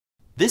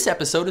This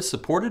episode is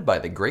supported by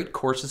the Great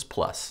Courses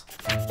Plus.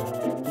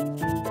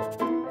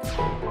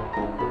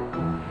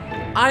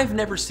 I've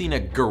never seen a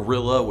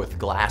gorilla with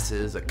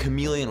glasses, a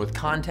chameleon with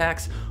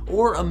contacts,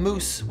 or a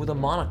moose with a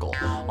monocle,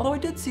 although I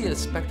did see a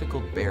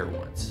spectacled bear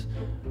once.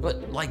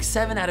 But like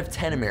 7 out of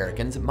 10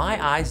 Americans,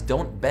 my eyes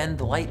don't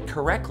bend light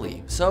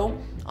correctly, so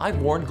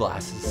I've worn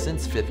glasses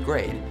since 5th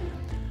grade.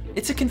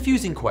 It's a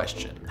confusing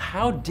question.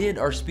 How did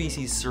our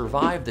species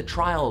survive the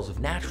trials of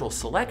natural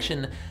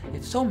selection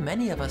if so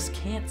many of us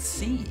can't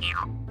see?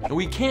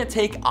 We can't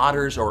take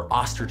otters or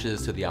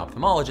ostriches to the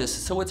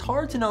ophthalmologist, so it's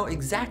hard to know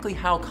exactly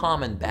how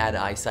common bad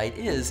eyesight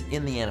is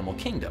in the animal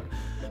kingdom.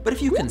 But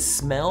if you can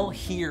smell,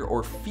 hear,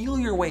 or feel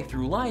your way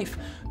through life,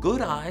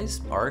 good eyes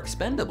are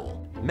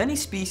expendable. Many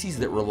species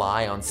that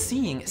rely on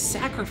seeing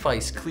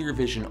sacrifice clear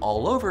vision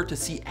all over to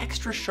see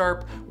extra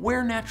sharp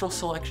where natural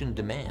selection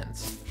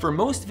demands. For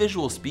most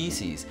visual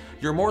species,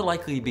 you're more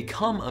likely to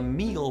become a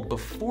meal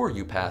before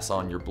you pass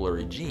on your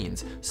blurry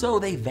genes, so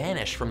they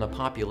vanish from the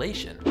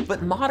population.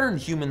 But modern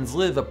humans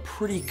live a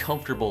pretty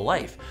comfortable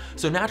life,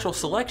 so natural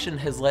selection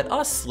has let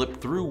us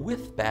slip through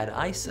with bad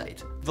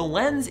eyesight. The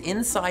lens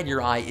inside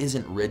your eye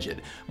isn't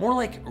rigid, more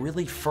like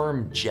really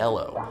firm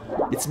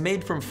jello. It's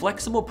made from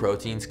flexible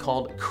proteins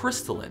called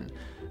crystalline.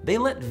 They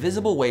let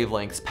visible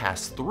wavelengths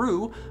pass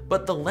through,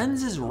 but the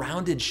lens's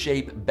rounded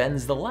shape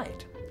bends the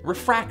light.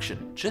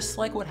 Refraction, just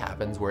like what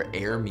happens where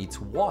air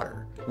meets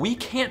water. We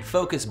can't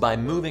focus by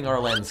moving our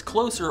lens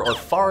closer or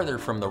farther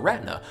from the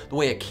retina the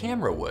way a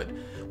camera would.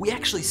 We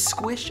actually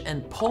squish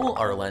and pull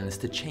our lens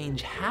to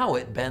change how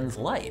it bends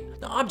light.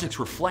 The objects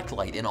reflect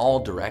light in all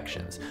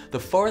directions. The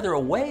farther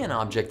away an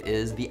object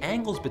is, the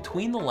angles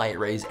between the light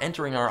rays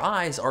entering our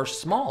eyes are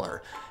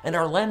smaller, and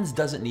our lens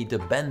doesn't need to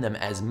bend them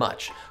as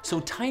much,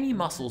 so tiny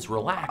muscles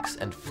relax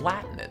and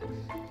flatten it.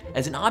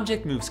 As an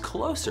object moves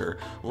closer,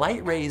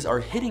 light rays are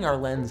hitting our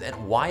lens at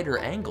wider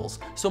angles,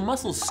 so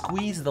muscles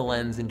squeeze the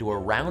lens into a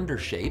rounder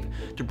shape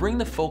to bring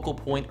the focal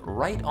point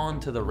right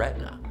onto the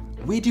retina.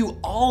 We do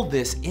all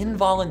this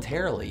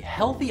involuntarily.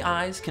 Healthy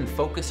eyes can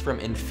focus from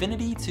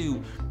infinity to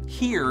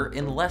here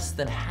in less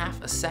than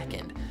half a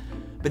second.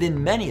 But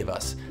in many of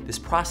us, this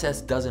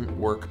process doesn't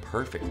work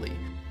perfectly.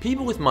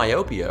 People with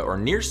myopia or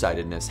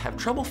nearsightedness have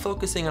trouble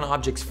focusing on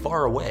objects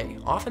far away,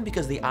 often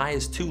because the eye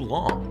is too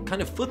long,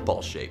 kind of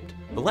football-shaped.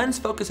 The lens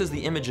focuses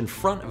the image in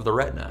front of the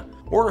retina.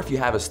 Or if you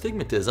have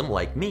astigmatism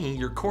like me,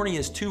 your cornea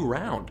is too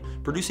round,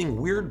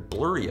 producing weird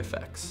blurry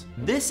effects.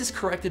 This is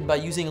corrected by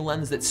using a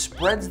lens that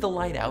spreads the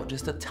light out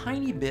just a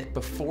tiny bit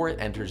before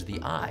it enters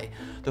the eye.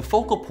 The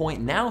focal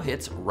point now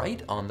hits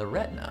right on the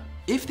retina.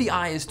 If the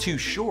eye is too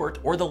short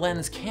or the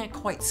lens can't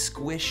quite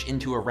squish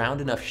into a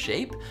round enough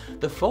shape,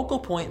 the focal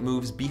point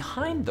moves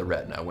behind the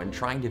retina when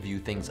trying to view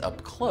things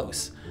up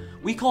close.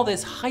 We call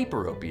this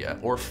hyperopia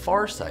or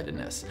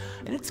farsightedness,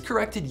 and it's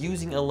corrected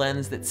using a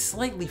lens that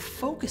slightly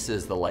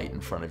focuses the light in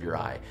front of your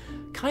eye,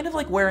 kind of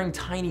like wearing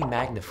tiny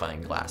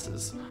magnifying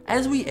glasses.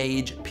 As we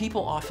age,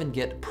 people often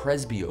get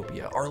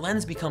presbyopia. Our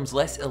lens becomes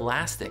less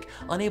elastic,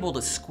 unable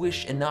to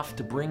squish enough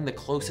to bring the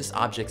closest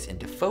objects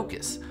into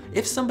focus.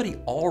 If somebody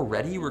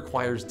already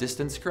requires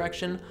distance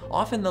correction,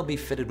 often they'll be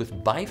fitted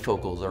with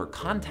bifocals or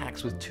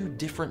contacts with 2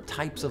 different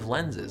types of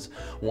lenses,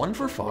 one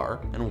for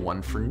far and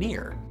one for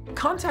near.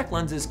 Contact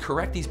lenses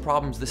correct these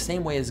problems the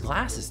same way as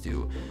glasses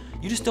do.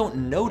 You just don't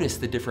notice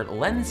the different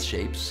lens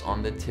shapes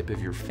on the tip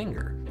of your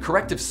finger.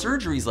 Corrective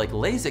surgeries like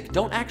LASIK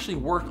don't actually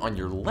work on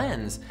your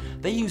lens.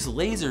 They use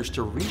lasers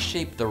to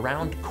reshape the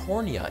round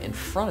cornea in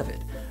front of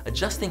it,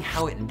 adjusting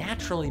how it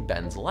naturally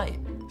bends light.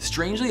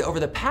 Strangely, over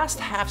the past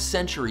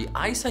half-century,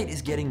 eyesight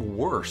is getting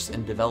worse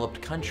in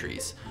developed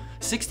countries.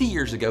 60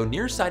 years ago,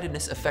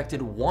 nearsightedness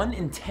affected 1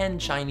 in 10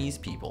 Chinese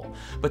people,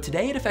 but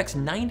today it affects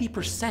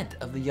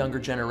 90% of the younger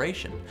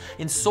generation.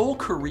 In Seoul,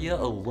 Korea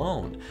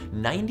alone,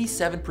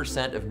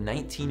 97% of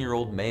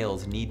 19-year-old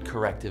males need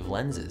corrective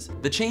lenses.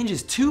 The change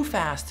is too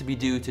fast to be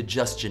due to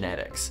just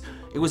genetics.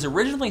 It was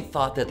originally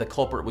thought that the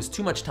culprit was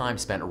too much time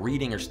spent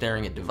reading or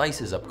staring at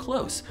devices up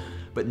close,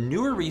 but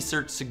newer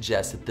research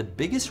suggests that the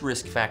biggest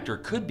risk factor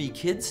could be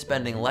kids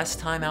spending less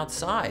time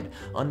outside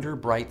under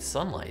bright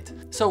sunlight.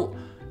 So,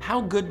 how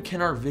good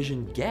can our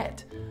vision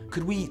get?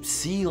 Could we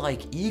see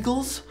like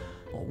eagles?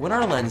 Well, when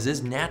our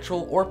lenses,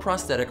 natural or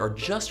prosthetic, are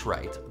just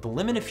right, the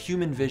limit of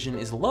human vision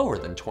is lower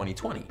than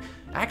 20/20,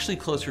 actually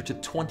closer to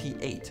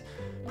 28.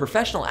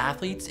 Professional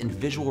athletes in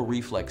visual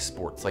reflex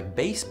sports like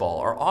baseball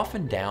are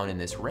often down in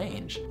this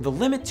range. The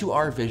limit to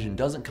our vision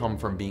doesn't come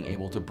from being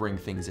able to bring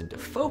things into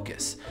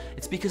focus.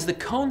 It's because the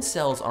cone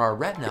cells on our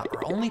retina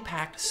are only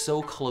packed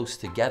so close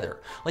together.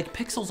 Like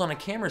pixels on a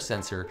camera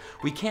sensor,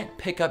 we can't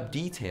pick up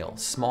detail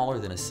smaller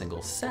than a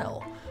single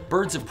cell.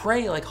 Birds of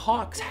prey like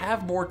hawks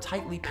have more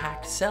tightly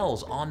packed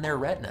cells on their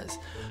retinas,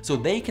 so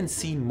they can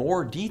see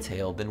more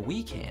detail than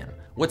we can.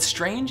 What's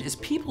strange is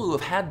people who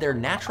have had their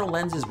natural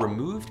lenses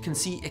removed can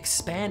see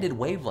expanded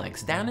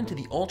wavelengths down into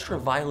the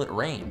ultraviolet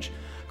range.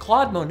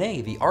 Claude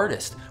Monet, the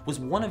artist, was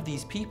one of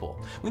these people.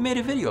 We made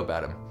a video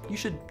about him. You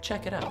should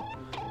check it out.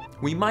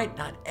 We might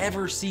not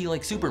ever see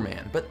like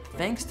Superman, but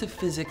thanks to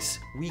physics,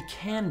 we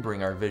can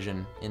bring our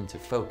vision into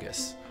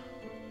focus.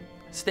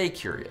 Stay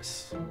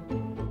curious.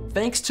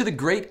 Thanks to the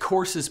Great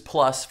Courses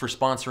Plus for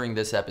sponsoring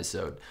this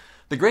episode.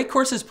 The Great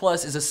Courses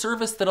Plus is a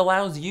service that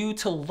allows you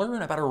to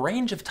learn about a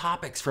range of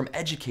topics from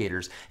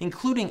educators,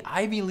 including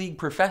Ivy League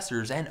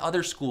professors and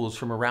other schools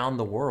from around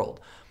the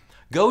world.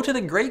 Go to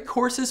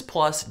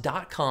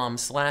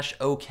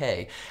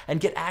thegreatcoursesplus.com/OK and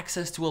get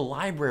access to a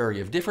library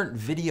of different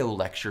video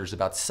lectures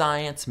about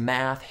science,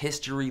 math,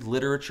 history,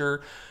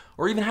 literature,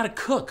 or even how to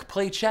cook,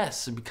 play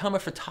chess, and become a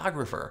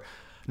photographer.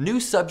 New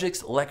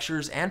subjects,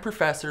 lectures, and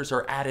professors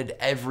are added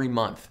every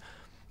month.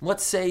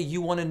 Let's say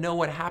you want to know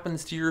what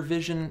happens to your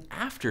vision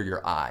after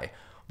your eye.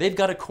 They've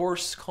got a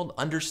course called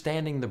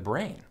Understanding the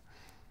Brain.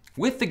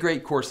 With the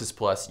Great Courses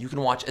Plus, you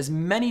can watch as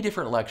many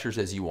different lectures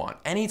as you want,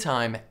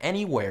 anytime,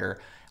 anywhere,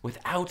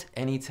 without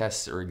any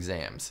tests or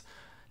exams.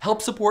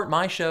 Help support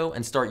my show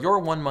and start your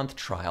 1-month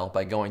trial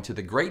by going to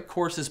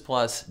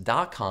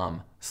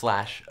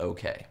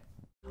thegreatcoursesplus.com/OK.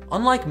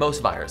 Unlike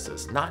most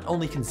viruses, not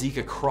only can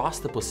Zika cross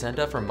the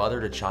placenta from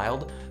mother to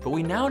child, but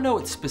we now know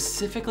it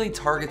specifically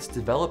targets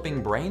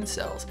developing brain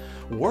cells.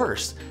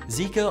 Worse,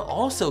 Zika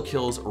also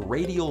kills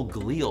radial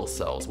glial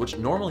cells, which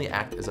normally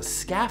act as a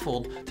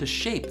scaffold to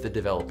shape the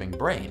developing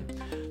brain.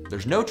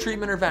 There's no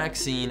treatment or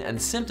vaccine,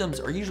 and symptoms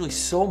are usually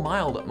so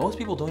mild that most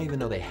people don't even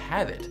know they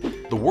have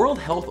it. The World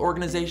Health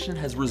Organization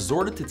has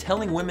resorted to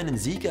telling women in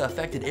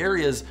Zika-affected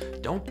areas,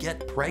 don't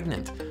get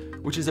pregnant,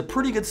 which is a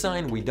pretty good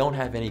sign we don't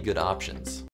have any good options.